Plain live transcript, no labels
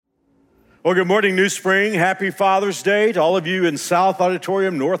Well, good morning, New Spring. Happy Father's Day to all of you in South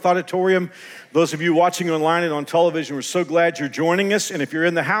Auditorium, North Auditorium. Those of you watching online and on television, we're so glad you're joining us. And if you're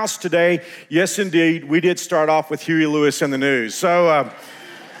in the house today, yes, indeed, we did start off with Huey Lewis and the News. So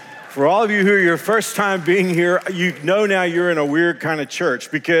for all of you who are your first time being here, you know now you're in a weird kind of church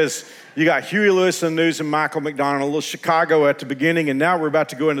because you got Huey Lewis and the News and Michael McDonald, a little Chicago at the beginning, and now we're about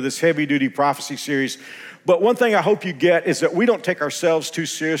to go into this heavy-duty prophecy series. But one thing I hope you get is that we don't take ourselves too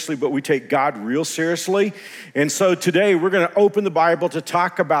seriously, but we take God real seriously. And so today we're going to open the Bible to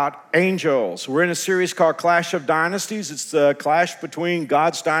talk about angels. We're in a series called Clash of Dynasties. It's the clash between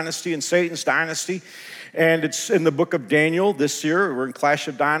God's dynasty and Satan's dynasty. And it's in the book of Daniel this year. We're in Clash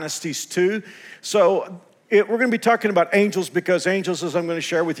of Dynasties 2. So we're going to be talking about angels because angels, as I'm going to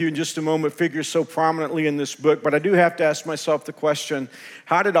share with you in just a moment, figure so prominently in this book. But I do have to ask myself the question,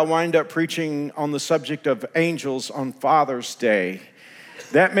 how did I wind up preaching on the subject of angels on Father's Day?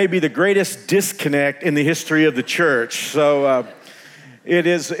 That may be the greatest disconnect in the history of the church. So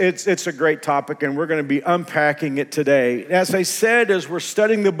it's a great topic, and we're going to be unpacking it today. As I said, as we're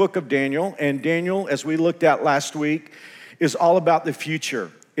studying the book of Daniel, and Daniel, as we looked at last week, is all about the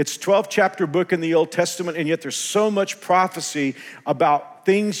future. It's a 12-chapter book in the Old Testament, and yet there's so much prophecy about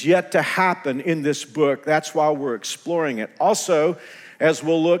things yet to happen in this book. That's why we're exploring it. Also, as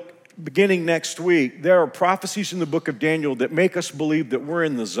we'll look beginning next week, there are prophecies in the book of Daniel that make us believe that we're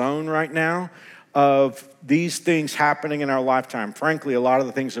in the zone right now of these things happening in our lifetime. Frankly, a lot of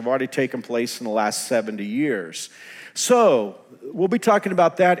the things have already taken place in the last 70 years. So we'll be talking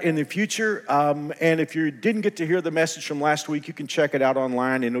about that in the future. And if you didn't get to hear the message from last week, you can check it out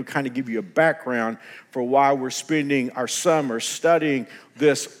online, and it'll kind of give you a background for why we're spending our summer studying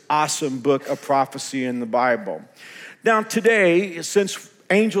this awesome book of prophecy in the Bible. Now today, since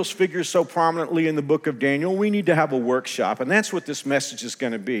angels figure so prominently in the book of Daniel, we need to have a workshop, and that's what this message is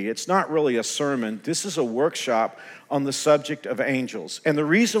going to be. It's not really a sermon. This is a workshop on the subject of angels. And the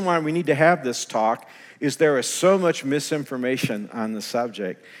reason why we need to have this talk is there is so much misinformation on the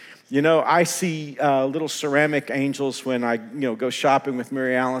subject. You know, I see little ceramic angels when I go shopping with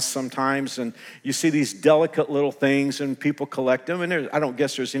Mary Alice sometimes, and you see these delicate little things, and people collect them, and I don't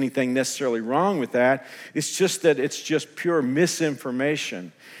guess there's anything necessarily wrong with that. It's just that it's just pure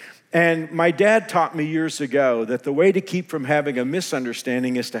misinformation. And my dad taught me years ago that the way to keep from having a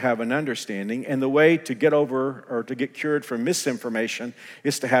misunderstanding is to have an understanding, and the way to get over or to get cured from misinformation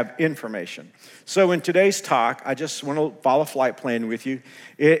is to have information. So in today's talk, I just want to follow flight plan with you.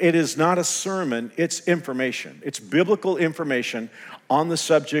 It is not a sermon, it's information. It's biblical information on the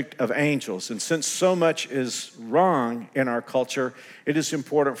subject of angels. And since so much is wrong in our culture, it is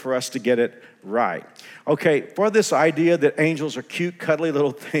important for us to get it right. Okay, for this idea that angels are cute, cuddly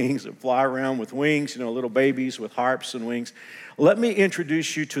little things that fly around with wings, little babies with harps and wings, let me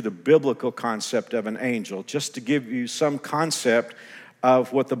introduce you to the biblical concept of an angel, just to give you some concept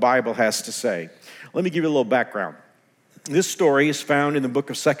of what the Bible has to say. Let me give you a little background. This story is found in the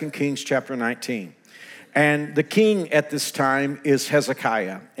book of 2 Kings chapter 19. And the king at this time is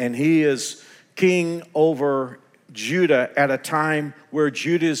Hezekiah, and he is king over Judah at a time where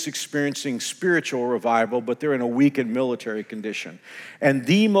Judah is experiencing spiritual revival, but they're in a weakened military condition. And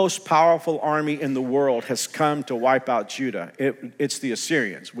the most powerful army in the world has come to wipe out Judah. It's the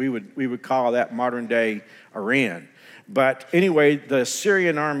Assyrians. We would call that modern day Iran. But anyway, the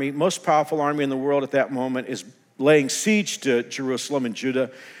Assyrian army, most powerful army in the world at that moment, is laying siege to Jerusalem and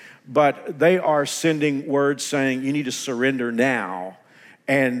Judah. But they are sending word saying, you need to surrender now.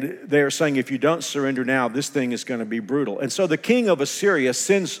 And they're saying, if you don't surrender now, this thing is going to be brutal. And so the king of Assyria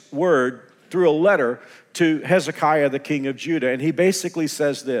sends word through a letter to Hezekiah, the king of Judah. And he basically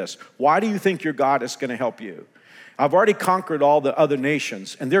says this: why do you think your God is going to help you? I've already conquered all the other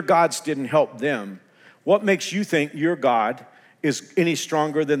nations, and their gods didn't help them. What makes you think your God is any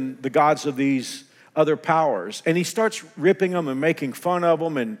stronger than the gods of these other powers? And he starts ripping them and making fun of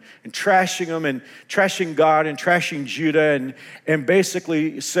them and trashing them and trashing God and trashing Judah and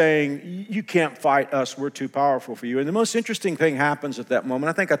basically saying, you can't fight us, we're too powerful for you. And the most interesting thing happens at that moment.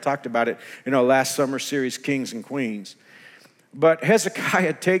 I think I talked about it in our last summer series, Kings and Queens. But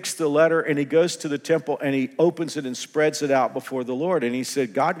Hezekiah takes the letter and he goes to the temple and he opens it and spreads it out before the Lord. And he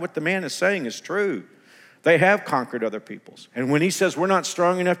said, God, what the man is saying is true. They have conquered other peoples. And when he says we're not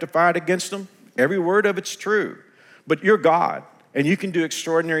strong enough to fight against them, every word of it's true. But you're God, and you can do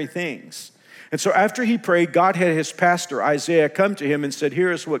extraordinary things. And so after he prayed, God had his pastor, Isaiah, come to him and said,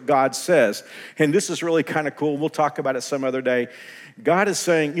 here is what God says. And this is really kind of cool. We'll talk about it some other day. God is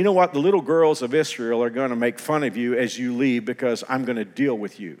saying, you know what? The little girls of Israel are going to make fun of you as you leave because I'm going to deal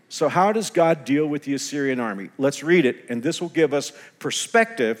with you. So how does God deal with the Assyrian army? Let's read it, and this will give us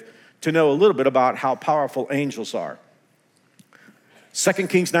perspective to know a little bit about how powerful angels are. 2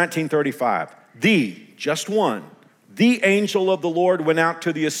 Kings 19:35, just one, the angel of the Lord went out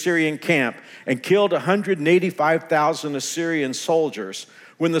to the Assyrian camp and killed 185,000 Assyrian soldiers.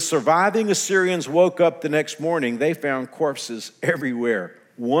 When the surviving Assyrians woke up the next morning, they found corpses everywhere.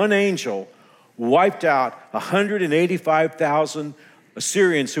 One angel wiped out 185,000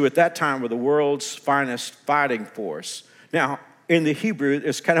 Assyrians, who at that time were the world's finest fighting force. Now, in the Hebrew,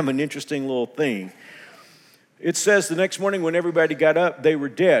 it's kind of an interesting little thing. It says the next morning when everybody got up, they were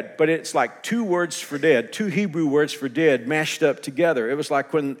dead. But it's like two words for dead, two Hebrew words for dead mashed up together. It was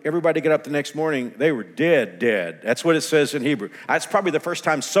like when everybody got up the next morning, they were dead. That's what it says in Hebrew. That's probably the first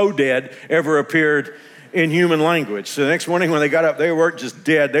time "so dead" ever appeared in human language. So the next morning when they got up, they weren't just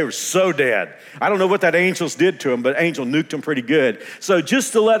dead, they were so dead. I don't know what that angels did to them, but angel nuked them pretty good. So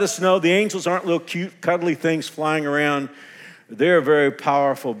just to let us know, the angels aren't little cute, cuddly things flying around. They're very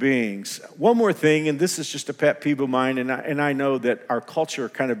powerful beings. One more thing, and this is just a pet peeve of mine, and I know that our culture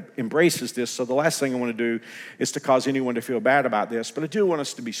kind of embraces this, so the last thing I want to do is to cause anyone to feel bad about this, but I do want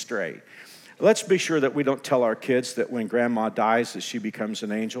us to be straight. Let's be sure that we don't tell our kids that when grandma dies that she becomes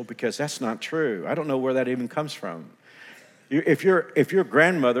an angel, because that's not true. I don't know where that even comes from. If your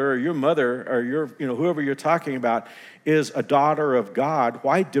grandmother or your mother or whoever you're talking about is a daughter of God,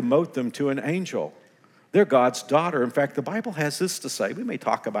 why demote them to an angel? They're God's daughter. In fact, the Bible has this to say. We may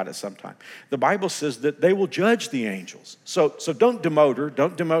talk about it sometime. The Bible says that they will judge the angels. So don't demote her.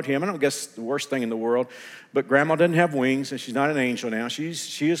 Don't demote him. I don't guess it's the worst thing in the world. But grandma doesn't have wings, and she's not an angel now. She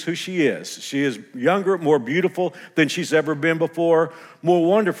is who she is. She is younger, more beautiful than she's ever been before, more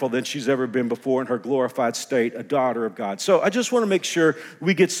wonderful than she's ever been before in her glorified state, a daughter of God. So I just want to make sure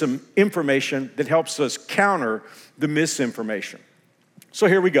we get some information that helps us counter the misinformation. So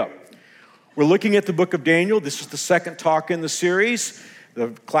here we go. We're looking at the book of Daniel. This is the second talk in the series,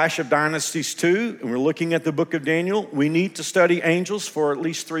 the Clash of Dynasties 2, and we're looking at the book of Daniel. We need to study angels for at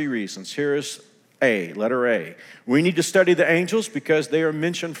least 3 reasons. Here is A, letter A. We need to study the angels because they are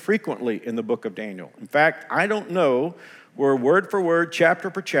mentioned frequently in the book of Daniel. In fact, I don't know where word for word, chapter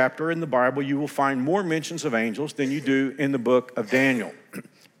per chapter in the Bible, you will find more mentions of angels than you do in the book of Daniel.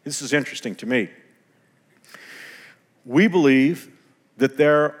 This is interesting to me. We believe that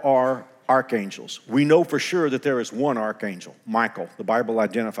there are archangels. We know for sure that there is one archangel, Michael. The Bible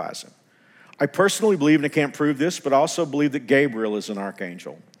identifies him. I personally believe, and I can't prove this, but I also believe that Gabriel is an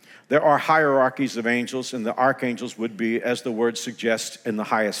archangel. There are hierarchies of angels, and the archangels would be, as the word suggests, in the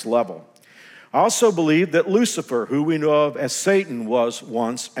highest level. I also believe that Lucifer, who we know of as Satan, was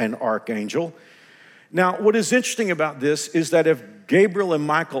once an archangel. Now, what is interesting about this is that if Gabriel and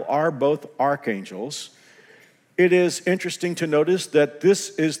Michael are both archangels, it is interesting to notice that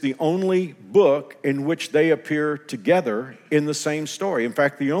this is the only book in which they appear together in the same story. In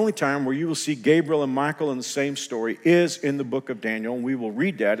fact, the only time where you will see Gabriel and Michael in the same story is in the book of Daniel, and we will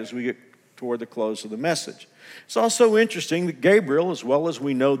read that as we get toward the close of the message. It's also interesting that Gabriel, as well as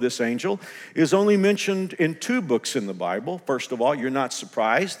we know this angel, is only mentioned in 2 books in the Bible. First of all, you're not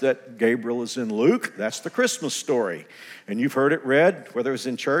surprised that Gabriel is in Luke. That's the Christmas story. And you've heard it read, whether it's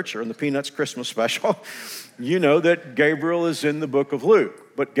in church or in the Peanuts Christmas special. You know that Gabriel is in the book of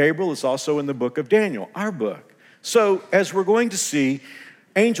Luke. But Gabriel is also in the book of Daniel, our book. So as we're going to see,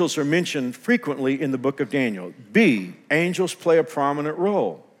 angels are mentioned frequently in the book of Daniel. B, angels play a prominent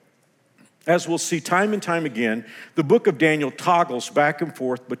role. As we'll see time and time again, the book of Daniel toggles back and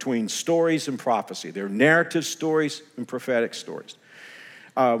forth between stories and prophecy. There are narrative stories and prophetic stories.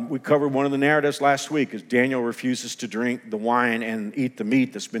 We covered one of the narratives last week as Daniel refuses to drink the wine and eat the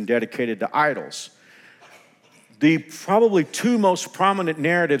meat that's been dedicated to idols. The probably 2 most prominent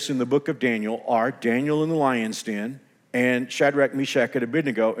narratives in the book of Daniel are Daniel in the lion's den and Shadrach, Meshach, and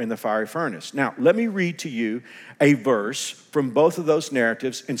Abednego in the fiery furnace. Now, let me read to you a verse from both of those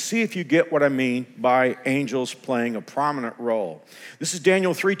narratives and see if you get what I mean by angels playing a prominent role. This is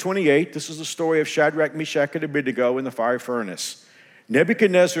Daniel 3:28. This is the story of Shadrach, Meshach, and Abednego in the fiery furnace.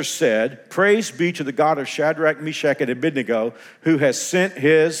 Nebuchadnezzar said, "Praise be to the God of Shadrach, Meshach, and Abednego, who has sent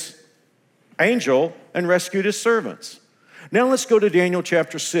his angel and rescued his servants." Now let's go to Daniel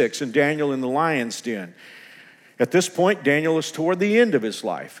chapter 6 and Daniel in the lion's den. At this point, Daniel is toward the end of his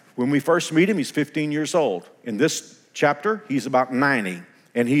life. When we first meet him, he's 15 years old. In this chapter, he's about 90,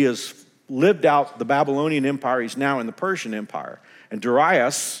 and he has lived out the Babylonian Empire. He's now in the Persian Empire. And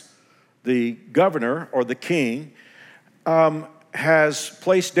Darius, the governor or the king, has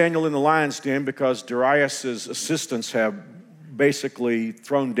placed Daniel in the lion's den because Darius's assistants have basically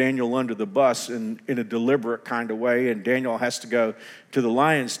thrown Daniel under the bus in a deliberate kind of way, and Daniel has to go to the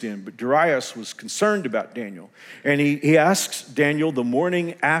lion's den. But Darius was concerned about Daniel, and he asks Daniel the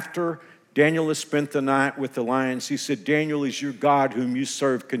morning after Daniel has spent the night with the lions. He said, Daniel, is your God whom you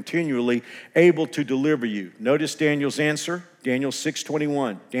serve continually able to deliver you? Notice Daniel's answer, Daniel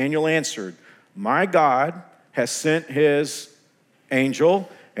 6:21. Daniel answered, my God has sent his angel,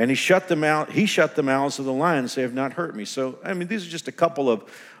 and he shut the mouths of the lions. They have not hurt me. So, I mean, these are just a couple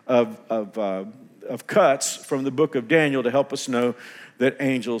of cuts from the book of Daniel to help us know that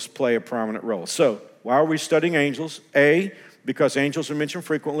angels play a prominent role. So, why are we studying angels? A, because angels are mentioned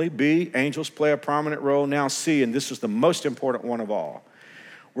frequently. B, angels play a prominent role. Now C, and this is the most important one of all.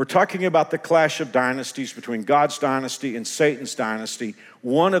 We're talking about the clash of dynasties between God's dynasty and Satan's dynasty.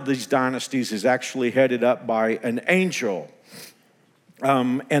 One of these dynasties is actually headed up by an angel.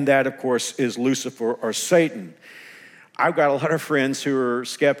 And that, of course, is Lucifer or Satan. I've got a lot of friends who are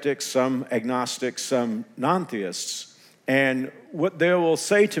skeptics, some agnostics, some non-theists. And what they will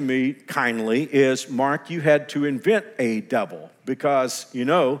say to me kindly is, Mark, you had to invent a devil because,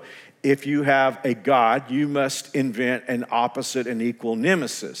 if you have a God, you must invent an opposite and equal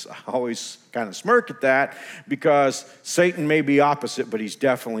nemesis. I always kind of smirk at that because Satan may be opposite, but he's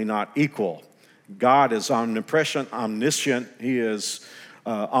definitely not equal. God is omnipresent, omniscient. He is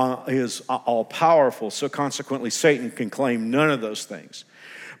all-powerful. So consequently, Satan can claim none of those things.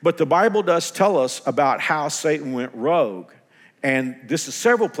 But the Bible does tell us about how Satan went rogue. And this is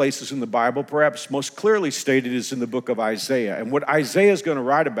several places in the Bible. Perhaps most clearly stated is in the book of Isaiah. And what Isaiah is going to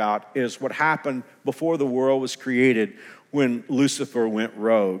write about is what happened before the world was created when Lucifer went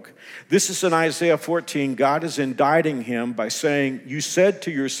rogue. This is in Isaiah 14. God is indicting him by saying, you said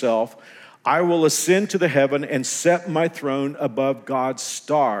to yourself, I will ascend to the heaven and set my throne above God's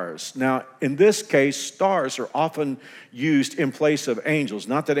stars. Now, in this case, stars are often used in place of angels.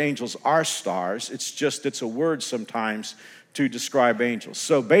 Not that angels are stars. It's a word sometimes to describe angels.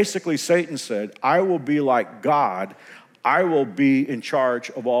 So basically, Satan said, I will be like God. I will be in charge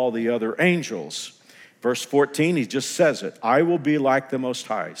of all the other angels. Verse 14, he just says it. I will be like the Most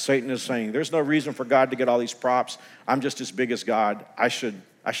High. Satan is saying, there's no reason for God to get all these props. I'm just as big as God. I should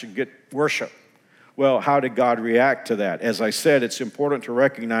get worship. Well, how did God react to that? As I said, it's important to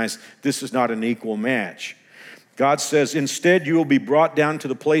recognize this is not an equal match. God says, instead, you will be brought down to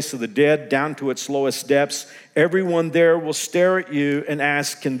the place of the dead, down to its lowest depths. Everyone there will stare at you and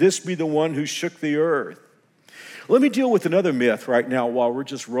ask, can this be the one who shook the earth? Let me deal with another myth right now while we're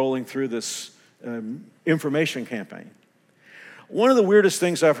just rolling through this information campaign. One of the weirdest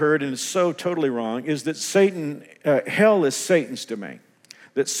things I've heard, and it's so totally wrong, is that hell is Satan's domain.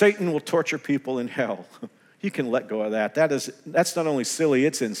 That Satan will torture people in hell. You can let go of that. That's not only silly,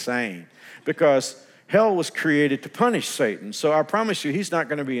 it's insane. Because hell was created to punish Satan. So I promise you, he's not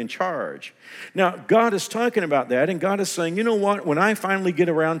going to be in charge. Now, God is talking about that, and God is saying, you know what? When I finally get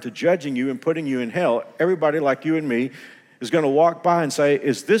around to judging you and putting you in hell, everybody like you and me is going to walk by and say,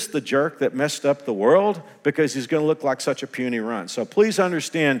 is this the jerk that messed up the world? Because he's going to look like such a puny runt. So please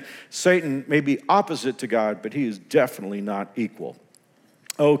understand, Satan may be opposite to God, but he is definitely not equal.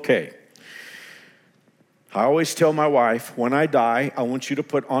 Okay. I always tell my wife, when I die, I want you to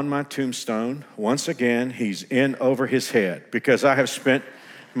put on my tombstone, once again, he's in over his head, because I have spent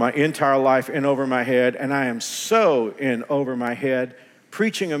my entire life in over my head, and I am so in over my head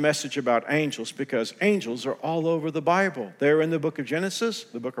preaching a message about angels, because angels are all over the Bible. They're in the book of Genesis,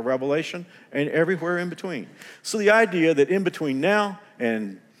 the book of Revelation, and everywhere in between. So the idea that in between now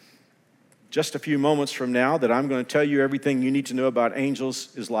and just a few moments from now that I'm going to tell you everything you need to know about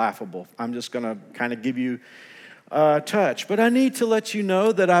angels is laughable. I'm just going to kind of give you a touch. But I need to let you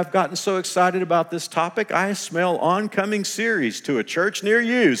know that I've gotten so excited about this topic, I smell oncoming series to a church near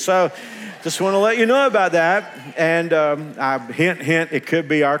you. So just want to let you know about that. And hint, it could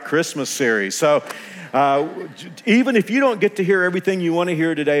be our Christmas series. So even if you don't get to hear everything you want to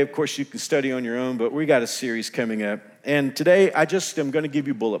hear today, of course, you can study on your own, but we got a series coming up. And today, I just am going to give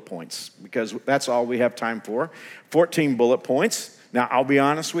you bullet points because that's all we have time for. 14 bullet points. Now, I'll be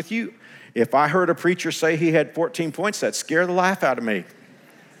honest with you. If I heard a preacher say he had 14 points, that'd scare the life out of me.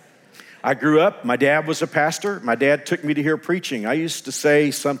 I grew up, my dad was a pastor. My dad took me to hear preaching. I used to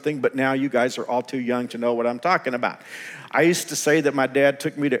say something, but now you guys are all too young to know what I'm talking about. I used to say that my dad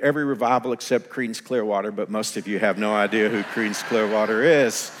took me to every revival except Creedence Clearwater, but most of you have no idea who Creedence Clearwater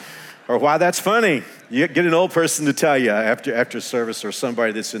is. Or why that's funny. You get an old person to tell you after service, or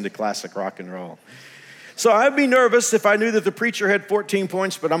somebody that's into classic rock and roll. So I'd be nervous if I knew that the preacher had 14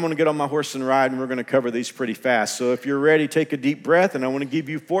 points, but I'm going to get on my horse and ride, and we're going to cover these pretty fast. So if you're ready, take a deep breath, and I want to give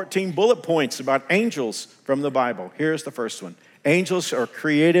you 14 bullet points about angels from the Bible. Here's the first one. Angels are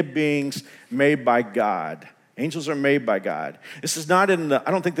created beings made by God. Angels are made by God. This is not in the, I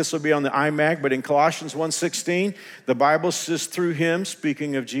don't think this will be on the iMac, but in Colossians 1:16, the Bible says through him,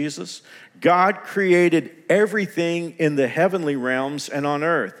 speaking of Jesus, God created everything in the heavenly realms and on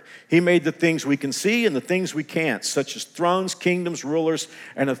earth. He made the things we can see and the things we can't, such as thrones, kingdoms, rulers,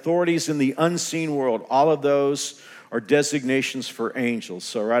 and authorities in the unseen world. All of those are designations for angels.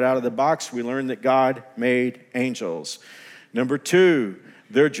 So right out of the box, we learn that God made angels. Number two,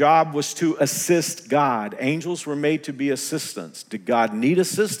 their job was to assist God. Angels were made to be assistants. Did God need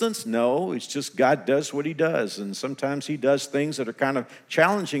assistance? No, it's just God does what he does. And sometimes he does things that are kind of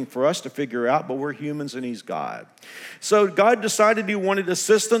challenging for us to figure out, but we're humans and he's God. So God decided he wanted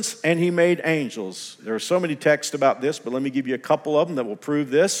assistance and he made angels. There are so many texts about this, but let me give you a couple of them that will prove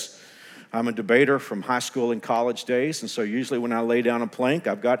this. I'm a debater from high school and college days, and so usually when I lay down a plank,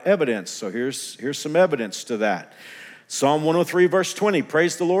 I've got evidence. So here's some evidence to that. Psalm 103, verse 20,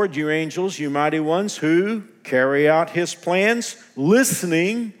 praise the Lord, you angels, you mighty ones who carry out his plans,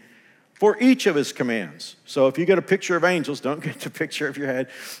 listening for each of his commands. So if you get a picture of angels, don't get the picture of your head.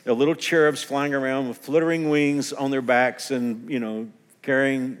 They're little cherubs flying around with fluttering wings on their backs and,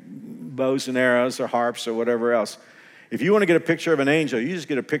 carrying bows and arrows or harps or whatever else. If you want to get a picture of an angel, you just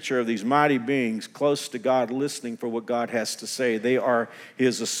get a picture of these mighty beings close to God, listening for what God has to say. They are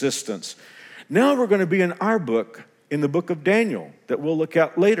his assistants. Now we're going to be in our book, in the book of Daniel, that we'll look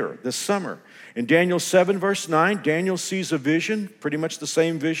at later this summer. In Daniel 7, verse 9, Daniel sees a vision, pretty much the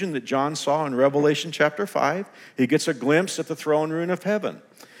same vision that John saw in Revelation chapter 5. He gets a glimpse at the throne room of heaven.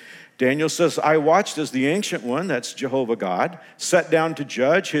 Daniel says, I watched as the Ancient One, that's Jehovah God, sat down to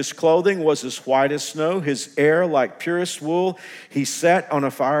judge. His clothing was as white as snow, his hair like purest wool. He sat on a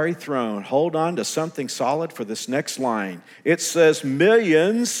fiery throne. Hold on to something solid for this next line. It says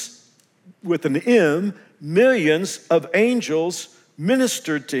millions, with an M, millions of angels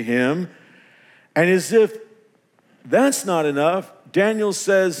ministered to him. And as if that's not enough, Daniel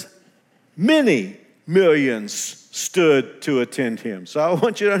says many millions stood to attend him. So I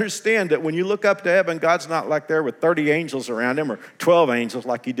want you to understand that when you look up to heaven, God's not like there with 30 angels around him or 12 angels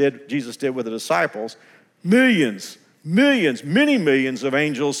like Jesus did with the disciples. Millions, many millions of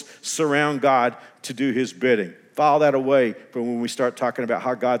angels surround God to do his bidding. File that away for when we start talking about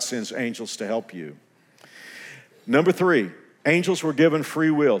how God sends angels to help you. Number three, angels were given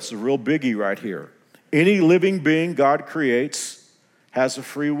free will. It's a real biggie right here. Any living being God creates has a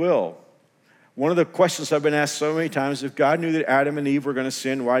free will. One of the questions I've been asked so many times, if God knew that Adam and Eve were going to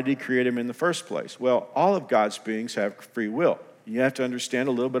sin, why did he create them in the first place? Well, all of God's beings have free will. You have to understand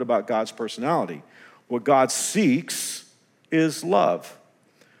a little bit about God's personality. What God seeks is love.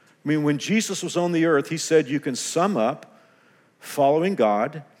 I mean, when Jesus was on the earth, he said you can sum up following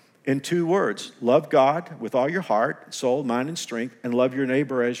God in two words. Love God with all your heart, soul, mind, and strength, and love your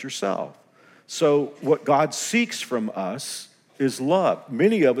neighbor as yourself. So what God seeks from us is love.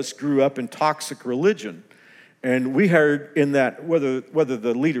 Many of us grew up in toxic religion, and we heard in that, whether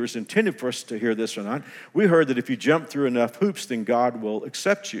the leaders intended for us to hear this or not, we heard that if you jump through enough hoops, then God will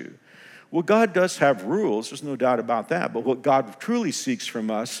accept you. Well, God does have rules, there's no doubt about that, but what God truly seeks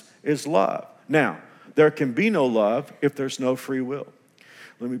from us is love. Now, there can be no love if there's no free will.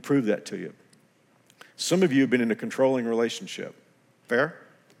 Let me prove that to you. Some of you have been in a controlling relationship. Fair?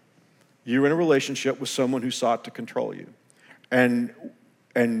 You're in a relationship with someone who sought to control you. And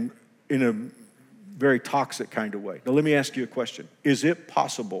in a very toxic kind of way. Now let me ask you a question. Is it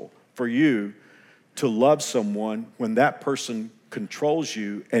possible for you to love someone when that person controls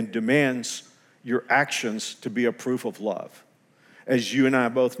you and demands your actions to be a proof of love? As you and I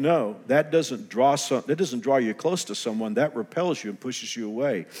both know, that doesn't draw you close to someone, that repels you and pushes you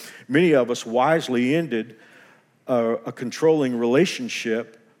away. Many of us wisely ended a controlling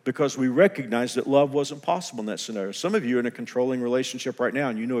relationship because we recognized that love wasn't possible in that scenario. Some of you are in a controlling relationship right now,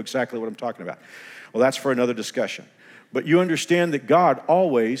 and you know exactly what I'm talking about. Well, that's for another discussion. But you understand that God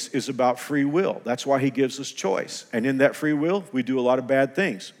always is about free will. That's why he gives us choice. And in that free will, we do a lot of bad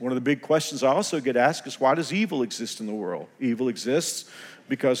things. One of the big questions I also get asked is, why does evil exist in the world? Evil exists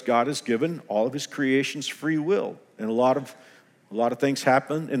because God has given all of his creations free will. And a lot of things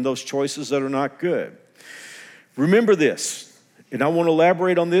happen in those choices that are not good. Remember this. And I want to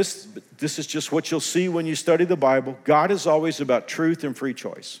elaborate on this, but this is just what you'll see when you study the Bible. God is always about truth and free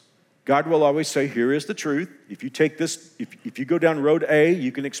choice. God will always say, here is the truth. If you take this, if you go down road A,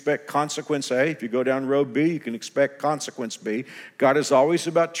 you can expect consequence A. If you go down road B, you can expect consequence B. God is always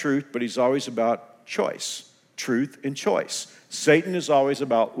about truth, but he's always about choice, truth and choice. Satan is always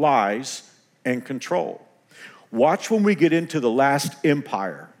about lies and control. Watch when we get into the last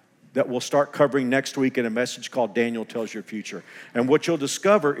empire that we'll start covering next week in a message called Daniel Tells Your Future. And what you'll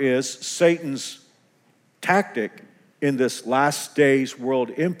discover is Satan's tactic in this last days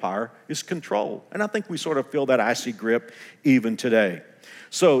world empire is control. And I think we sort of feel that icy grip even today.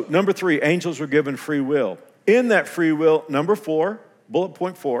 So, number 3, angels were given free will. In that free will, number 4, bullet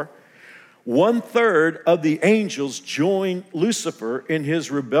point 4, 1/3 of the angels joined Lucifer in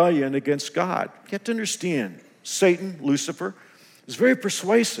his rebellion against God. You have to understand, Satan, Lucifer, is very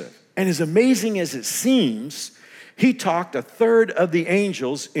persuasive. And as amazing as it seems, he talked 1/3 of the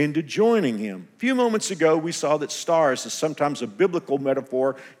angels into joining him. A few moments ago, we saw that stars is sometimes a biblical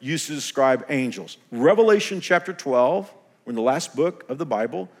metaphor used to describe angels. Revelation chapter 12, we're in the last book of the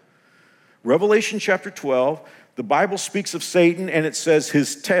Bible. Revelation chapter 12, the Bible speaks of Satan and it says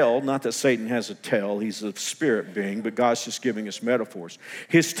his tail, not that Satan has a tail, he's a spirit being, but God's just giving us metaphors.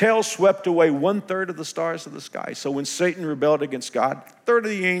 His tail swept away 1/3 of the stars of the sky. So when Satan rebelled against God, 1/3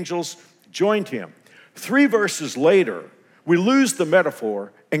 of the angels joined him. 3 verses later, we lose the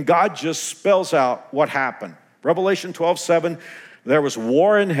metaphor and God just spells out what happened. Revelation 12:7, there was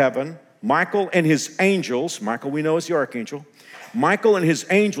war in heaven. Michael and his angels, Michael we know is the archangel, Michael and his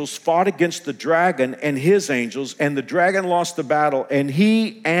angels fought against the dragon and his angels, and the dragon lost the battle, and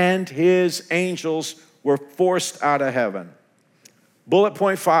he and his angels were forced out of heaven. Bullet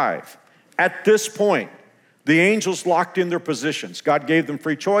point 5, at this point, the angels locked in their positions. God gave them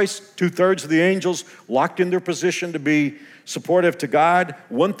free choice. 2/3 of the angels locked in their position to be supportive to God.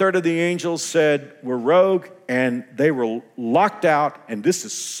 1/3 of the angels said, we're rogue, and they were locked out, and this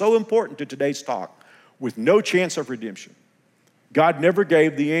is so important to today's talk, with no chance of redemption. God never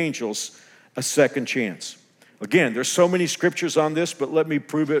gave the angels a second chance. Again, there's so many scriptures on this, but let me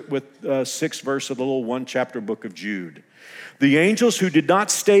prove it with 6th verse of the little 1-chapter book of Jude. The angels who did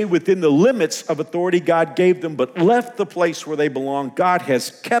not stay within the limits of authority God gave them, but left the place where they belong, God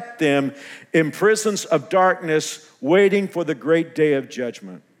has kept them in prisons of darkness, waiting for the great day of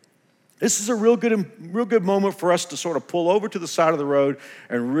judgment. This is a real good moment for us to sort of pull over to the side of the road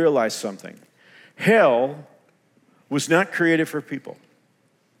and realize something. Hell was not created for people.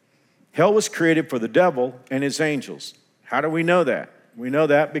 Hell was created for the devil and his angels. How do we know that? We know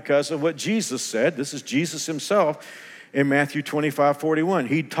that because of what Jesus said. This is Jesus himself in Matthew 25:41.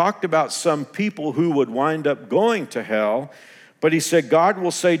 He talked about some people who would wind up going to hell, but he said, God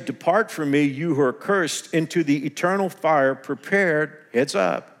will say, depart from me, you who are cursed, into the eternal fire prepared, heads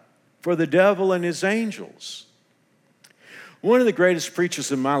up, for the devil and his angels. One of the greatest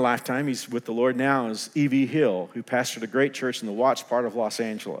preachers in my lifetime, he's with the Lord now, is E.V. Hill, who pastored a great church in the Watts part of Los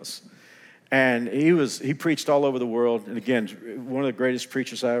Angeles. And he preached all over the world. And again, one of the greatest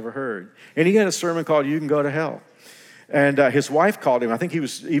preachers I ever heard. And he had a sermon called You Can Go to Hell. And his wife called him. I think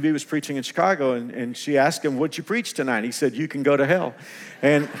E.V. was preaching in Chicago, and she asked him, what'd you preach tonight? He said, you can go to hell.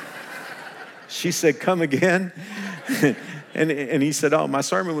 And she said, come again? and he said, oh, my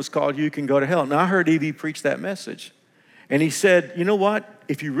sermon was called You Can Go to Hell. Now, I heard E.V. preach that message. And he said, you know what?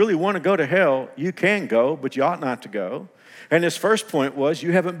 If you really want to go to hell, you can go, but you ought not to go. And his first point was,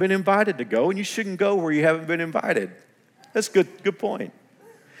 you haven't been invited to go, and you shouldn't go where you haven't been invited. That's a good point.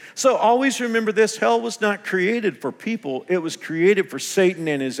 So always remember this, hell was not created for people. It was created for Satan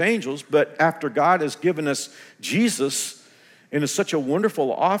and his angels. But after God has given us Jesus, and it's such a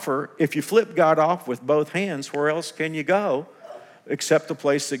wonderful offer, if you flip God off with both hands, where else can you go except the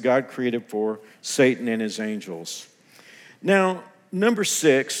place that God created for Satan and his angels? Now, number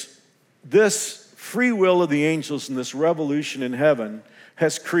 6, this free will of the angels and this revolution in heaven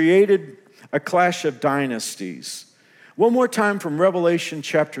has created a clash of dynasties. One more time from Revelation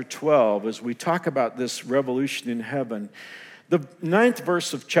chapter 12, as we talk about this revolution in heaven. The 9th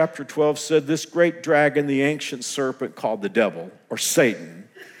verse of chapter 12 said, this great dragon, the ancient serpent called the devil, or Satan,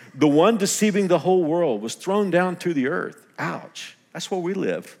 the one deceiving the whole world, was thrown down to the earth. Ouch, that's where we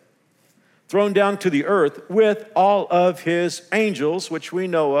live. Thrown down to the earth with all of his angels, which we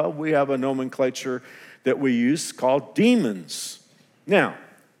know of. We have a nomenclature that we use called demons. Now,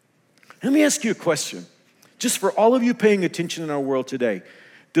 let me ask you a question. Just for all of you paying attention in our world today,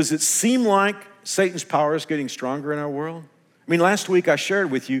 does it seem like Satan's power is getting stronger in our world? I mean, last week I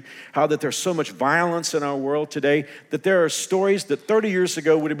shared with you how that there's so much violence in our world today that there are stories that 30 years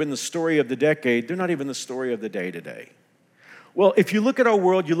ago would have been the story of the decade. They're not even the story of the day today. Well, if you look at our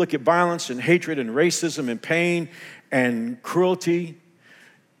world, you look at violence and hatred and racism and pain and cruelty,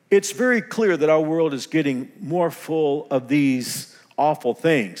 it's very clear that our world is getting more full of these awful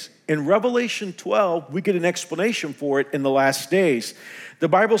things. In Revelation 12, we get an explanation for it in the last days. The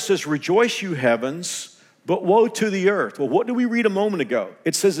Bible says, rejoice, you heavens, but woe to the earth. Well, what did we read a moment ago?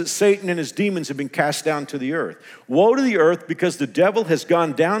 It says that Satan and his demons have been cast down to the earth. Woe to the earth because the devil has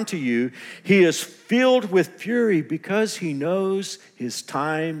gone down to you. He is filled with fury because he knows his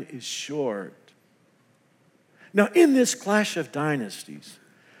time is short. Now, in this clash of dynasties,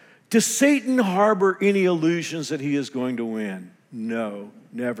 does Satan harbor any illusions that he is going to win? No,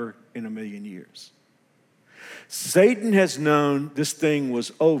 never in a million years. Satan has known this thing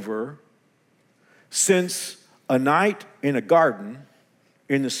was over since a night in a garden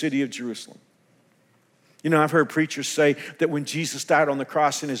in the city of Jerusalem. You know, I've heard preachers say that when Jesus died on the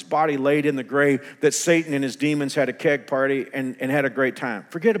cross and his body laid in the grave, that Satan and his demons had a keg party and had a great time.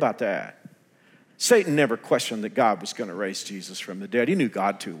 Forget about that. Satan never questioned that God was going to raise Jesus from the dead. He knew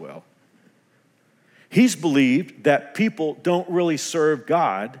God too well. He's believed that people don't really serve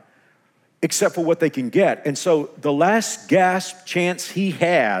God except for what they can get. And so the last gasp chance he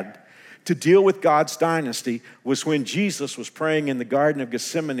had to deal with God's dynasty was when Jesus was praying in the Garden of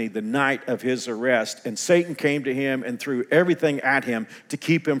Gethsemane the night of his arrest, and Satan came to him and threw everything at him to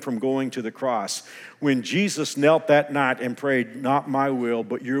keep him from going to the cross. When Jesus knelt that night and prayed, not my will,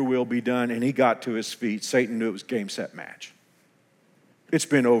 but your will be done, and he got to his feet, Satan knew it was game, set, match. It's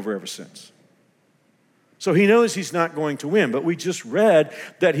been over ever since. So he knows he's not going to win, but we just read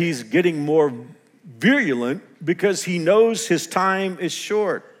that he's getting more virulent because he knows his time is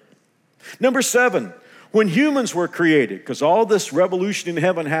short. Number 7, when humans were created, because all this revolution in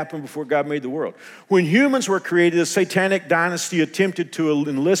heaven happened before God made the world. When humans were created, the satanic dynasty attempted to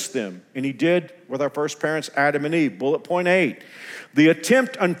enlist them, and he did with our first parents, Adam and Eve. Bullet point 8. The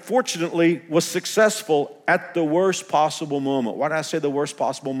attempt, unfortunately, was successful at the worst possible moment. Why did I say the worst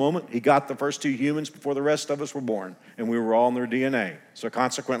possible moment? He got the first 2 humans before the rest of us were born, and we were all in their DNA. So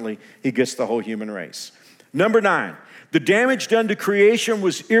consequently, he gets the whole human race. Number 9, the damage done to creation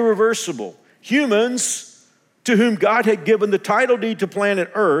was irreversible. Humans, to whom God had given the title deed to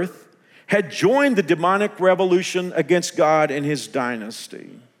planet Earth, had joined the demonic revolution against God and his dynasty.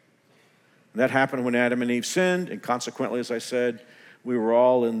 And that happened when Adam and Eve sinned, and consequently, as I said, we were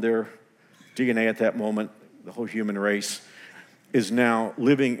all in their DNA at that moment. The whole human race is now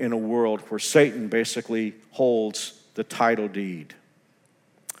living in a world where Satan basically holds the title deed.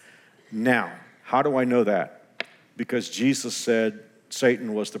 Now, how do I know that? Because Jesus said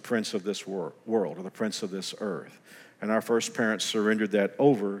Satan was the prince of this world, or the prince of this earth. And our first parents surrendered that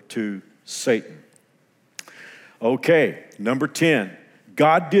over to Satan. Okay, number 10.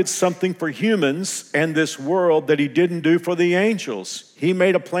 God did something for humans and this world that he didn't do for the angels. He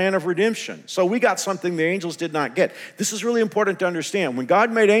made a plan of redemption. So we got something the angels did not get. This is really important to understand. When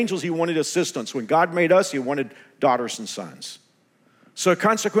God made angels, he wanted assistants. When God made us, he wanted daughters and sons. So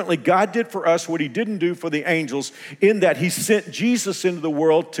consequently, God did for us what he didn't do for the angels, in that he sent Jesus into the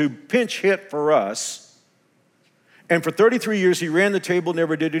world to pinch hit for us. And for 33 years, he ran the table,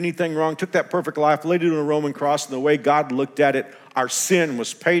 never did anything wrong, took that perfect life, laid it on a Roman cross, and the way God looked at it, our sin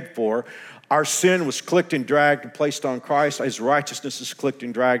was paid for. Our sin was clicked and dragged and placed on Christ. His righteousness is clicked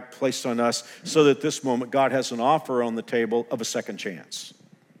and dragged, placed on us, so that at this moment, God has an offer on the table of a second chance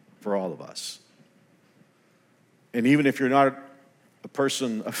for all of us. And even if you're not a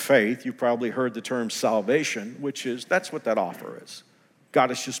person of faith, you probably heard the term salvation, that's what that offer is.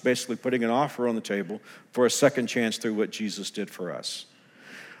 God is just basically putting an offer on the table for a second chance through what Jesus did for us.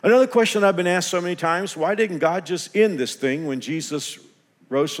 Another question I've been asked so many times, why didn't God just end this thing when Jesus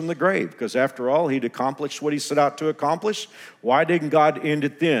rose from the grave? Because after all, he'd accomplished what he set out to accomplish. Why didn't God end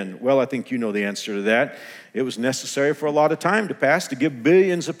it then? Well, I think you know the answer to that. It was necessary for a lot of time to pass to give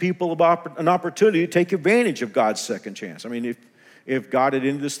billions of people an opportunity to take advantage of God's second chance. I mean, if God had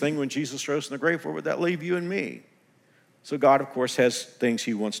ended this thing when Jesus rose from the grave, where would that leave you and me? So God, of course, has things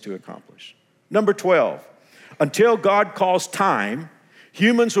he wants to accomplish. Number 12, until God calls time,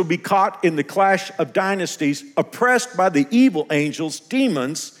 humans will be caught in the clash of dynasties, oppressed by the evil angels,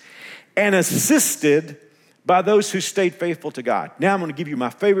 demons, and assisted by those who stayed faithful to God. Now I'm going to give you my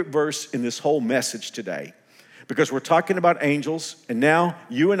favorite verse in this whole message today, because we're talking about angels, and now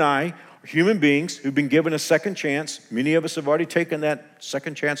you and I are human beings who've been given a second chance. Many of us have already taken that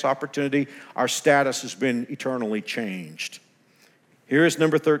second chance opportunity. Our status has been eternally changed. Here is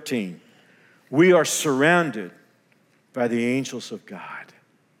number 13. We are surrounded by the angels of God.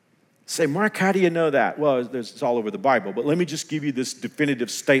 Say, Mark, how do you know that? Well, it's all over the Bible, but let me just give you this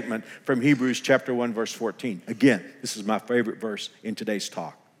definitive statement from Hebrews chapter 1, verse 14. Again, this is my favorite verse in today's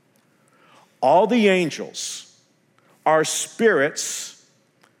talk. All the angels are spirits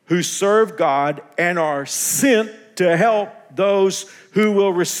who serve God and are sent to help those who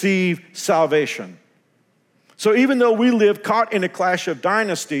will receive salvation. So even though we live caught in a clash of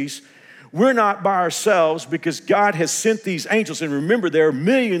dynasties, we're not by ourselves because God has sent these angels. And remember, there are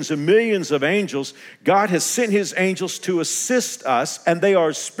millions and millions of angels. God has sent his angels to assist us, and they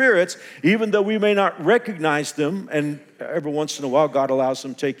are spirits, even though we may not recognize them. And every once in a while, God allows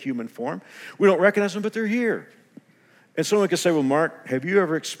them to take human form. We don't recognize them, but they're here. And someone can say, well, Mark, have you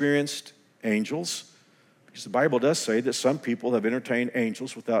ever experienced angels? Because the Bible does say that some people have entertained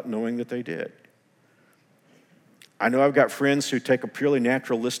angels without knowing that they did. I know I've got friends who take a purely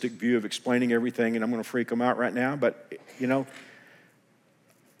naturalistic view of explaining everything, and I'm going to freak them out right now, but,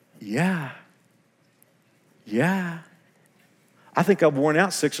 yeah. I think I've worn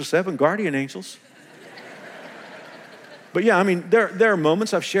out 6 or 7 guardian angels. But yeah, I mean, there are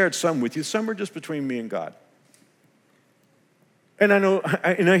moments, I've shared some with you. Some are just between me and God. And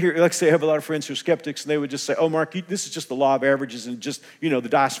I hear, like I say, I have a lot of friends who are skeptics, and they would just say, oh, Mark, this is just the law of averages, and just, the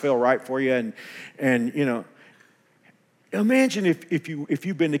dice fell right for you, and imagine if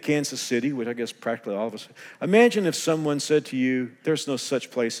you've been to Kansas City, which I guess practically all of us. Imagine if someone said to you, there's no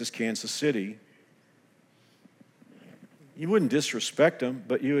such place as Kansas City. You wouldn't disrespect them,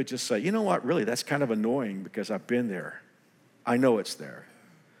 but you would just say, you know what, really, that's kind of annoying because I've been there. I know it's there.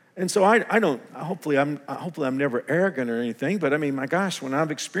 And so hopefully I'm never arrogant or anything, but I mean, my gosh, when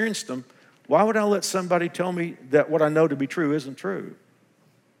I've experienced them, why would I let somebody tell me that what I know to be true isn't true?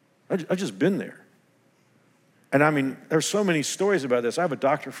 I've just been there. And I mean, there's so many stories about this. I have a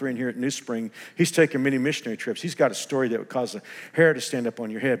doctor friend here at New Spring. He's taken many missionary trips. He's got a story that would cause the hair to stand up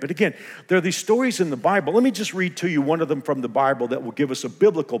on your head. But again, there are these stories in the Bible. Let me just read to you one of them from the Bible that will give us a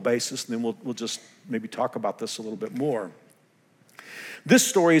biblical basis, and then we'll just maybe talk about this a little bit more. This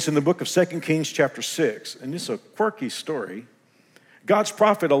story is in the book of 2 Kings chapter 6, and it's a quirky story. God's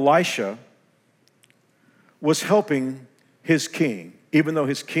prophet Elisha was helping his king, even though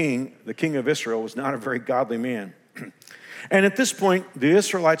his king, the king of Israel, was not a very godly man. And at this point, the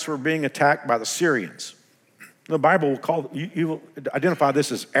Israelites were being attacked by the Syrians. The Bible will call, you will identify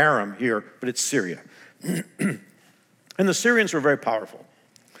this as Aram here, but it's Syria. And the Syrians were very powerful.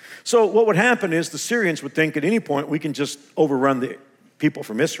 So what would happen is the Syrians would think at any point we can just overrun the people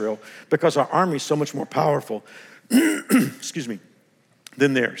from Israel because our army is so much more powerful,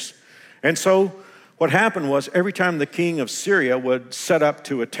 than theirs. And so what happened was every time the king of Syria would set up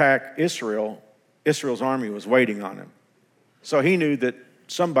to attack Israel, Israel's army was waiting on him. So he knew that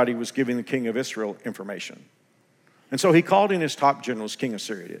somebody was giving the king of Israel information. And so he called in his top generals, king of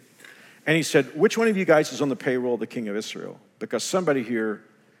Syria did. And he said, which one of you guys is on the payroll of the king of Israel? Because somebody here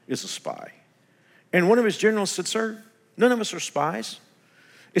is a spy. And one of his generals said, sir, none of us are spies.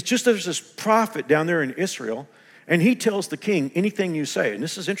 It's just there's this prophet down there in Israel, and he tells the king anything you say. And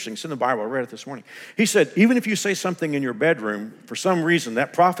this is interesting. It's in the Bible. I read it this morning. He said, even if you say something in your bedroom, for some reason,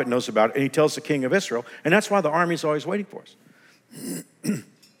 that prophet knows about it, and he tells the king of Israel, and that's why the army's always waiting for us. So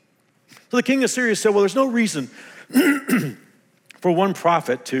the king of Syria said, well, there's no reason for one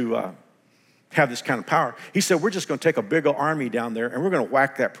prophet to have this kind of power. He said, we're just going to take a big old army down there, and we're going to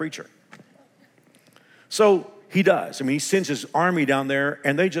whack that preacher. So he does. I mean, he sends his army down there,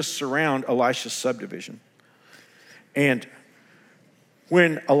 and they just surround Elisha's subdivision. And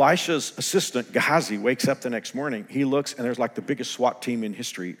when Elisha's assistant, Gehazi, wakes up the next morning, he looks, and there's like the biggest SWAT team in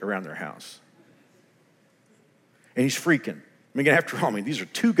history around their house. And he's freaking. I mean, after all, these are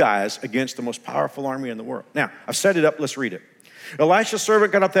 2 guys against the most powerful army in the world. Now, I've set it up. Let's read it. Elisha's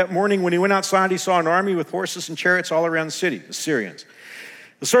servant got up that morning. When he went outside, he saw an army with horses and chariots all around the city, the Syrians.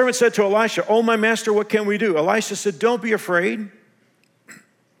 The servant said to Elisha, oh, my master, what can we do? Elisha said, don't be afraid.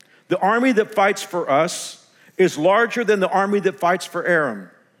 The army that fights for us is larger than the army that fights for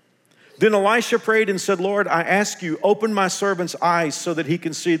Aram. Then Elisha prayed and said, Lord, I ask you, open my servant's eyes so that he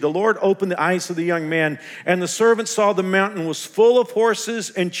can see. The Lord opened the eyes of the young man, and the servant saw the mountain was full of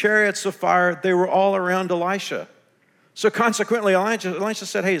horses and chariots of fire. They were all around Elisha. So consequently, Elisha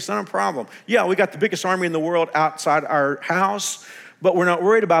said, hey, it's not a problem. Yeah, we got the biggest army in the world outside our house, but we're not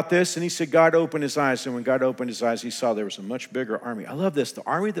worried about this. And he said, God opened his eyes. And when God opened his eyes, he saw there was a much bigger army. I love this. The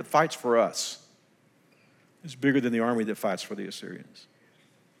army that fights for us is bigger than the army that fights for the Assyrians.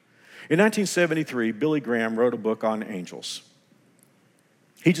 In 1973, Billy Graham wrote a book on angels.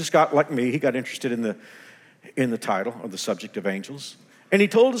 He just got, like me, he got interested in the title of the subject of angels. And he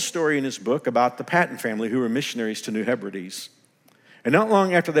told a story in his book about the Patton family who were missionaries to New Hebrides. And not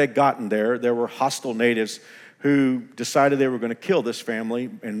long after they'd gotten there were hostile natives who decided they were going to kill this family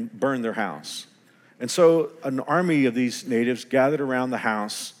and burn their house. And so an army of these natives gathered around the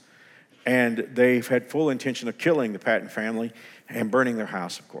house, and they've had full intention of killing the Patton family and burning their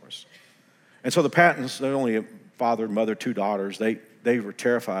house, of course. And so the Pattons, they're only father and mother, 2 daughters. They were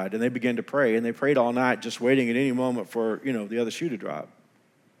terrified, and they began to pray, and they prayed all night, just waiting at any moment for, the other shoe to drop.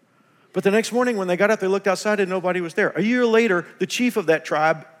 But the next morning when they got up, they looked outside and nobody was there. A year later, the chief of that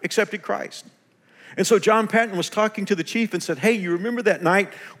tribe accepted Christ. And so John Patton was talking to the chief and said, hey, you remember that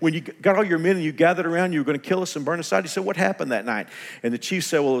night when you got all your men and you gathered around, you were going to kill us and burn us out? He said, what happened that night? And the chief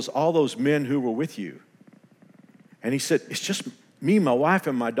said, well, it was all those men who were with you. And he said, it's just me, my wife,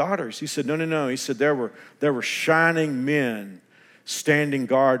 and my daughters. He said, no. He said, there were shining men standing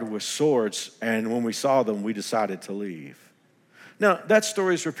guard with swords, and when we saw them, we decided to leave. Now, that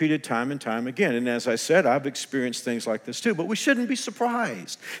story is repeated time and time again, and as I said, I've experienced things like this too, but we shouldn't be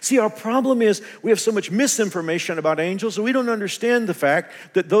surprised. See, our problem is we have so much misinformation about angels, and we don't understand the fact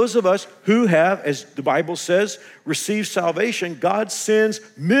that those of us who have, as the Bible says, received salvation, God sends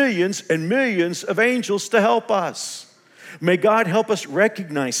millions and millions of angels to help us. May God help us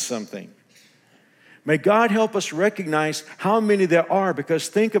recognize something. May God help us recognize how many there are, because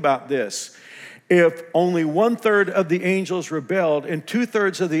think about this. If only 1/3 of the angels rebelled and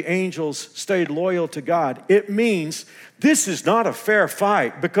 2/3 of the angels stayed loyal to God, it means this is not a fair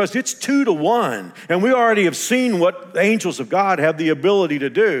fight, because it's 2-1. And we already have seen what the angels of God have the ability to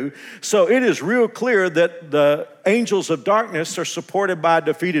do. So it is real clear that the angels of darkness are supported by a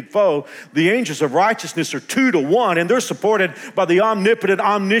defeated foe. The angels of righteousness are 2-1, and they're supported by the omnipotent,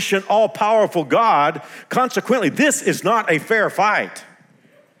 omniscient, all-powerful God. Consequently, this is not a fair fight.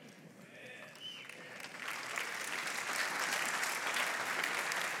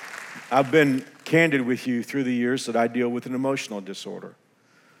 I've been candid with you through the years that I deal with an emotional disorder.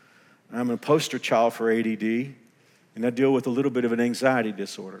 I'm a poster child for ADD, and I deal with a little bit of an anxiety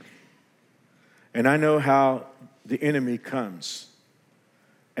disorder. And I know how the enemy comes,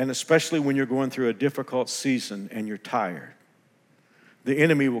 and especially when you're going through a difficult season and you're tired. The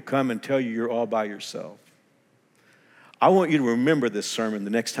enemy will come and tell you you're all by yourself. I want you to remember this sermon the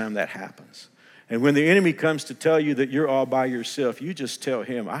next time that happens. And when the enemy comes to tell you that you're all by yourself, you just tell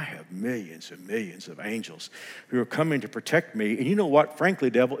him, I have millions and millions of angels who are coming to protect me. And you know what? Frankly,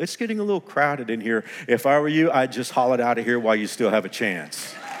 devil, it's getting a little crowded in here. If I were you, I'd just haul it out of here while you still have a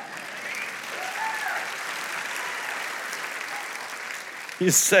chance.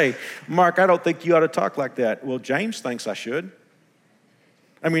 You say, Mark, I don't think you ought to talk like that. Well, James thinks I should.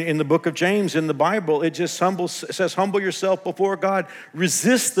 I mean, in the book of James, in the Bible, it just says, humble yourself before God.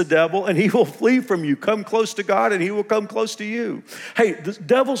 Resist the devil, and he will flee from you. Come close to God, and he will come close to you. Hey, the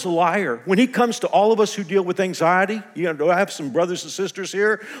devil's a liar. When he comes to all of us who deal with anxiety, I have some brothers and sisters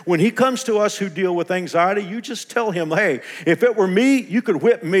here. When he comes to us who deal with anxiety, you just tell him, hey, if it were me, you could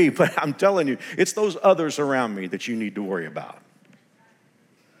whip me. But I'm telling you, it's those others around me that you need to worry about.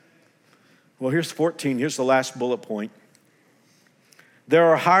 Well, here's 14. Here's the last bullet point. There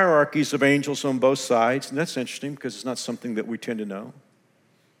are hierarchies of angels on both sides, and that's interesting because it's not something that we tend to know.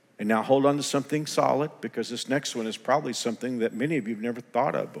 And now hold on to something solid, because this next one is probably something that many of you have never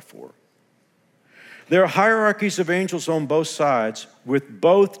thought of before. There are hierarchies of angels on both sides, with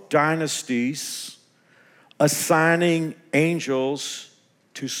both dynasties assigning angels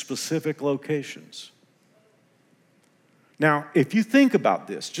to specific locations. Now, if you think about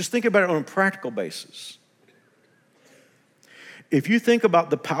this, just think about it on a practical basis. If you think about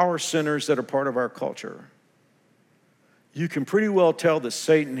the power centers that are part of our culture, you can pretty well tell that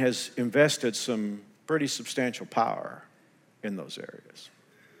Satan has invested some pretty substantial power in those areas.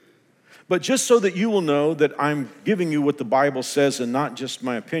 But just so that you will know that I'm giving you what the Bible says and not just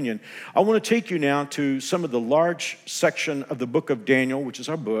my opinion, I want to take you now to some of the large section of the book of Daniel, which is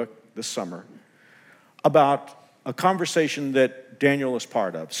our book this summer, about a conversation that Daniel is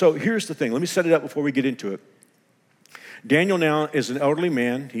part of. So here's the thing. Let me set it up before we get into it. Daniel now is an elderly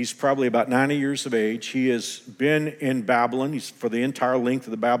man. He's probably about 90 years of age. He has been in Babylon. He's for the entire length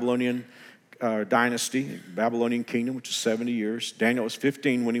of the Babylonian dynasty, Babylonian kingdom, which is 70 years. Daniel was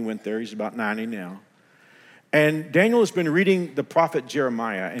 15 when he went there. He's about 90 now. And Daniel has been reading the prophet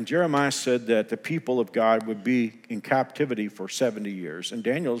Jeremiah. And Jeremiah said that the people of God would be in captivity for 70 years. And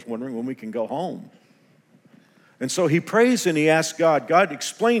Daniel is wondering when we can go home. And so he prays and he asks God, God,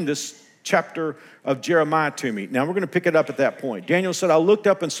 explain this chapter of Jeremiah to me. Now we're going to pick it up at that point. Daniel said, I looked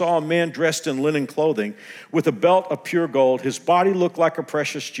up and saw a man dressed in linen clothing with a belt of pure gold. His body looked like a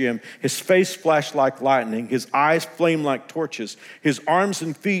precious gem. His face flashed like lightning. His eyes flamed like torches. His arms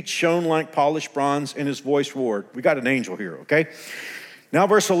and feet shone like polished bronze, and his voice roared. We got an angel here, okay? Now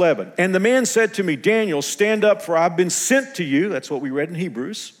verse 11. And the man said to me, Daniel, stand up, for I've been sent to you. That's what we read in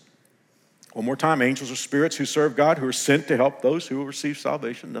Hebrews. One more time, angels are spirits who serve God, who are sent to help those who will receive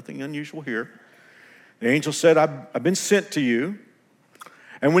salvation. Nothing unusual here. The angel said, I've been sent to you.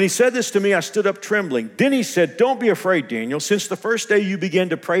 And when he said this to me, I stood up trembling. Then he said, don't be afraid, Daniel. Since the first day you began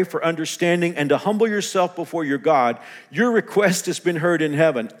to pray for understanding and to humble yourself before your God, your request has been heard in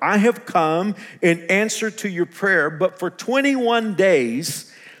heaven. I have come in answer to your prayer, but for 21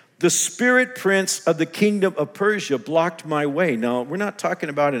 days, the spirit prince of the kingdom of Persia blocked my way. Now, we're not talking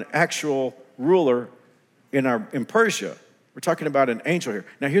about an actual ruler in Persia. We're talking about an angel here.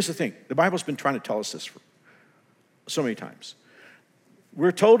 Now, here's the thing. The Bible's been trying to tell us this for so many times.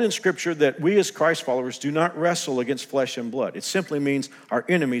 We're told in Scripture that we as Christ followers do not wrestle against flesh and blood. It simply means our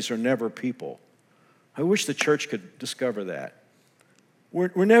enemies are never people. I wish the church could discover that.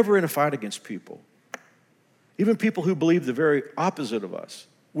 We're never in a fight against people. Even people who believe the very opposite of us.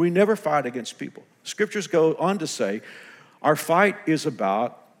 We never fight against people. Scriptures go on to say our fight is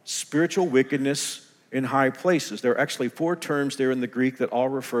about spiritual wickedness in high places. There are actually 4 terms there in the Greek that all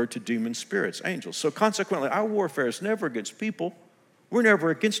refer to demon spirits, angels. So consequently, our warfare is never against people. We're never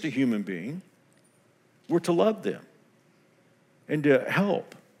against a human being. We're to love them and to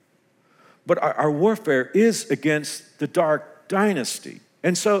help. But our warfare is against the dark dynasty.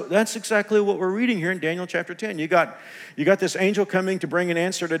 And so that's exactly what we're reading here in Daniel chapter 10. You got this angel coming to bring an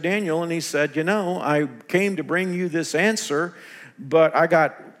answer to Daniel, and he said, I came to bring you this answer, but I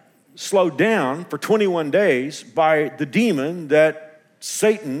got slowed down for 21 days by the demon that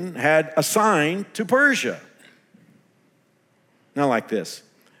Satan had assigned to Persia. Now like this.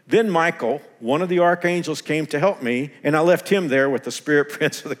 Then Michael, one of the archangels, came to help me, and I left him there with the spirit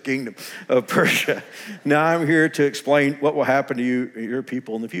prince of the kingdom of Persia. Now I'm here to explain what will happen to you, your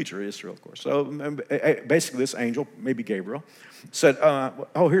people in the future, Israel, of course. So basically this angel, maybe Gabriel, said,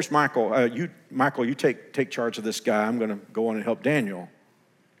 here's Michael. You take charge of this guy. I'm going to go on and help Daniel.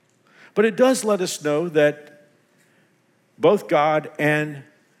 But it does let us know that both God and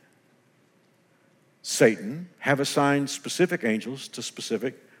Satan have assigned specific angels to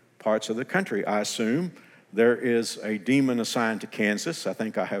specific parts of the country. I assume there is a demon assigned to Kansas. I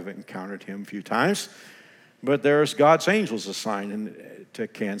think I have encountered him a few times. But there's God's angels assigned to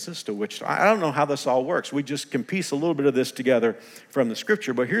Kansas, to which I don't know how this all works. We just can piece a little bit of this together from the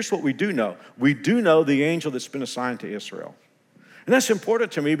Scripture. But here's what we do know. We do know the angel that's been assigned to Israel. And that's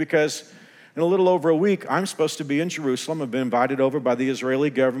important to me because in a little over a week, I'm supposed to be in Jerusalem. I've been invited over by the Israeli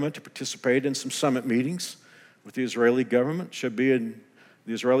government to participate in some summit meetings with the Israeli government. Should be in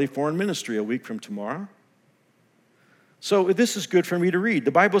the Israeli Foreign Ministry a week from tomorrow. So this is good for me to read.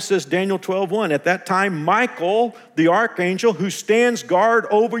 The Bible says, Daniel 12:1, at that time, Michael, the archangel, who stands guard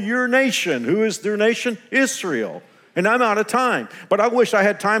over your nation. Who is their nation? Israel. And I'm out of time. But I wish I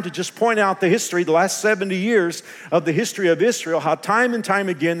had time to just point out the history, the last 70 years of the history of Israel, how time and time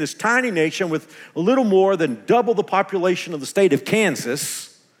again, this tiny nation with a little more than double the population of the state of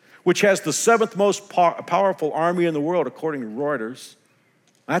Kansas, which has the 7th most powerful army in the world, according to Reuters.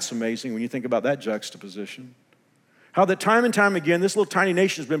 That's amazing when you think about that juxtaposition. How that time and time again, this little tiny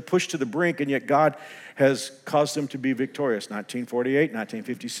nation has been pushed to the brink, and yet God has caused them to be victorious. 1948,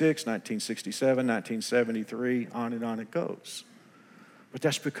 1956, 1967, 1973, on and on it goes. But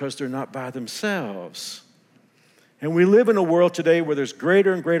that's because they're not by themselves. And we live in a world today where there's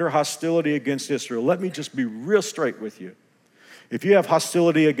greater and greater hostility against Israel. Let me just be real straight with you. If you have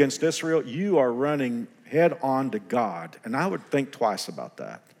hostility against Israel, you are running head on to God. And I would think twice about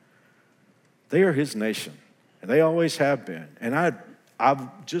that. They are his nation. And they always have been. And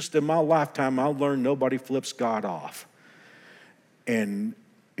I've just in my lifetime, I've learned nobody flips God off. And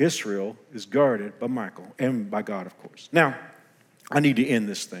Israel is guarded by Michael and by God, of course. Now, I need to end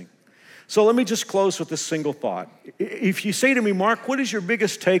this thing. So let me just close with this single thought. If you say to me, Mark, what is your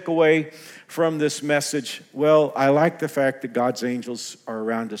biggest takeaway from this message? Well, I like the fact that God's angels are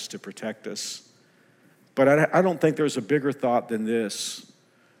around us to protect us. But I don't think there's a bigger thought than this.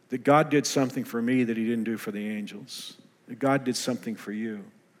 That God did something for me that he didn't do for the angels. That God did something for you.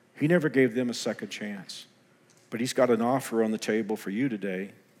 He never gave them a second chance. But he's got an offer on the table for you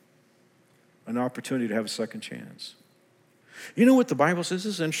today. An opportunity to have a second chance. You know what the Bible says?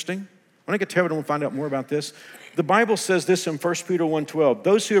 This is interesting. When I get to heaven, we'll find out more about this. The Bible says this in 1 Peter 1:12.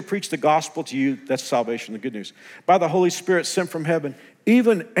 Those who have preached the gospel to you, that's salvation, the good news, by the Holy Spirit sent from heaven,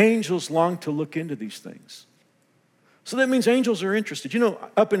 even angels long to look into these things. So that means angels are interested. You know,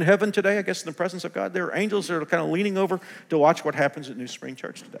 up in heaven today, I guess in the presence of God, there are angels that are kind of leaning over to watch what happens at New Spring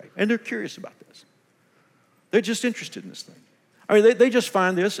Church today. And they're curious about this. They're just interested in this thing. I mean, they just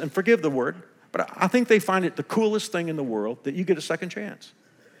find this, and forgive the word, but I think they find it the coolest thing in the world that you get a second chance.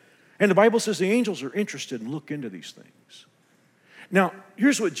 And the Bible says the angels are interested and look into these things. Now,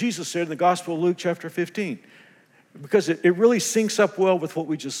 here's what Jesus said in the Gospel of Luke chapter 15, because it really syncs up well with what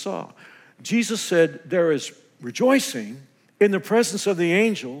we just saw. Jesus said there is rejoicing in the presence of the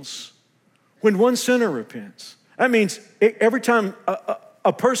angels when one sinner repents. That means every time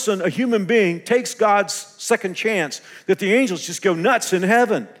a person, a human being, takes God's second chance, that the angels just go nuts in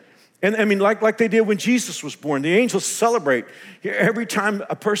heaven. And I mean, like they did when Jesus was born. The angels celebrate every time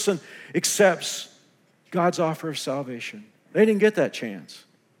a person accepts God's offer of salvation. They didn't get that chance.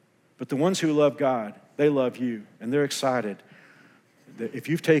 But the ones who love God, they love you, and they're excited that if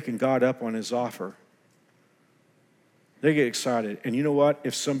you've taken God up on his offer, they get excited. And you know what?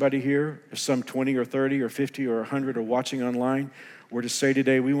 If somebody here, if some 20 or 30 or 50 or 100 are watching online, were to say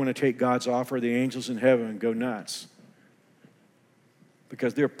today, we want to take God's offer, the angels in heaven, and go nuts.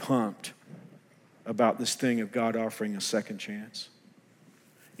 Because they're pumped about this thing of God offering a second chance.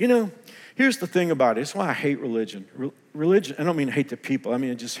 You know, here's the thing about it. It's why I hate religion. Religion, I don't mean hate the people. I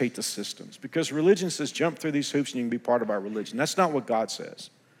mean, I just hate the systems. Because religion says jump through these hoops and you can be part of our religion. That's not what God says.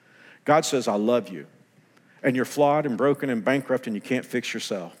 God says, I love you. And you're flawed and broken and bankrupt and you can't fix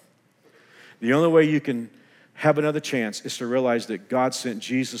yourself. The only way you can have another chance is to realize that God sent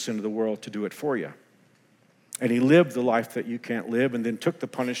Jesus into the world to do it for you. And he lived the life that you can't live and then took the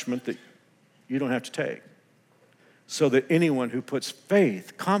punishment that you don't have to take. So that anyone who puts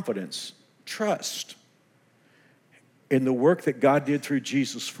faith, confidence, trust in the work that God did through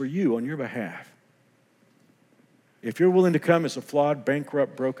Jesus for you on your behalf, if you're willing to come as a flawed,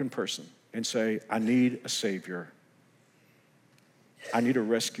 bankrupt, broken person and say, I need a Savior, I need a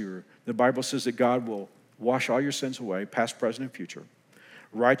rescuer, the Bible says that God will wash all your sins away, past, present, and future,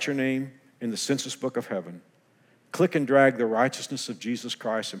 write your name in the census book of heaven, click and drag the righteousness of Jesus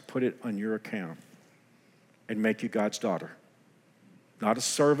Christ and put it on your account and make you God's daughter. Not a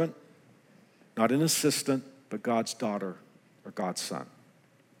servant, not an assistant, but God's daughter or God's son.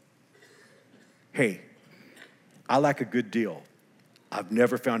 Hey, I like a good deal. I've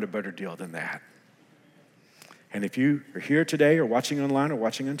never found a better deal than that. And if you are here today or watching online or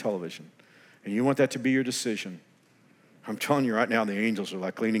watching on television and you want that to be your decision, I'm telling you right now, the angels are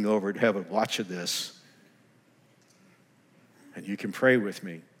like leaning over at heaven watching this. And you can pray with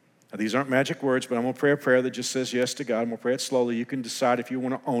me. Now, these aren't magic words, but I'm going to pray a prayer that just says yes to God. I'm going to pray it slowly. You can decide if you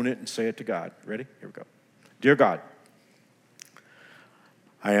want to own it and say it to God. Ready? Here we go. Dear God,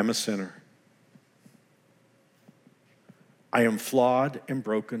 I am a sinner. I am flawed and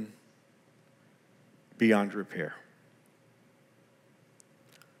broken beyond repair.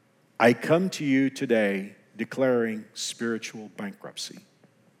 I come to you today declaring spiritual bankruptcy.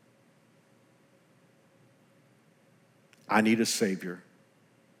 I need a Savior.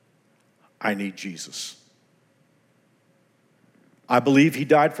 I need Jesus. I believe he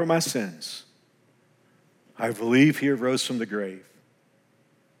died for my sins. I believe he arose from the grave.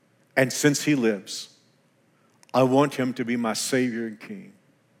 And since he lives, I want him to be my Savior and King.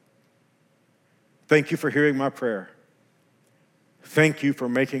 Thank you for hearing my prayer. Thank you for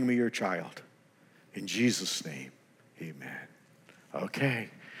making me your child. In Jesus' name, amen. Okay,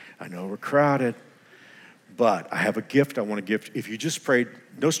 I know we're crowded, but I have a gift I want to give. If you just prayed,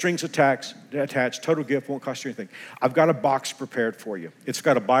 no strings attached, total gift, won't cost you anything. I've got a box prepared for you. It's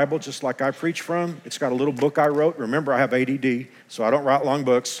got a Bible just like I preach from. It's got a little book I wrote. Remember, I have ADD, so I don't write long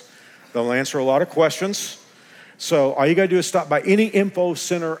books. They'll answer a lot of questions. So all you got to do is stop by any info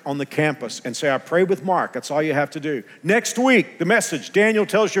center on the campus and say, I prayed with Mark. That's all you have to do. Next week, the message, Daniel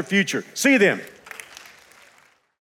tells your future. See you then.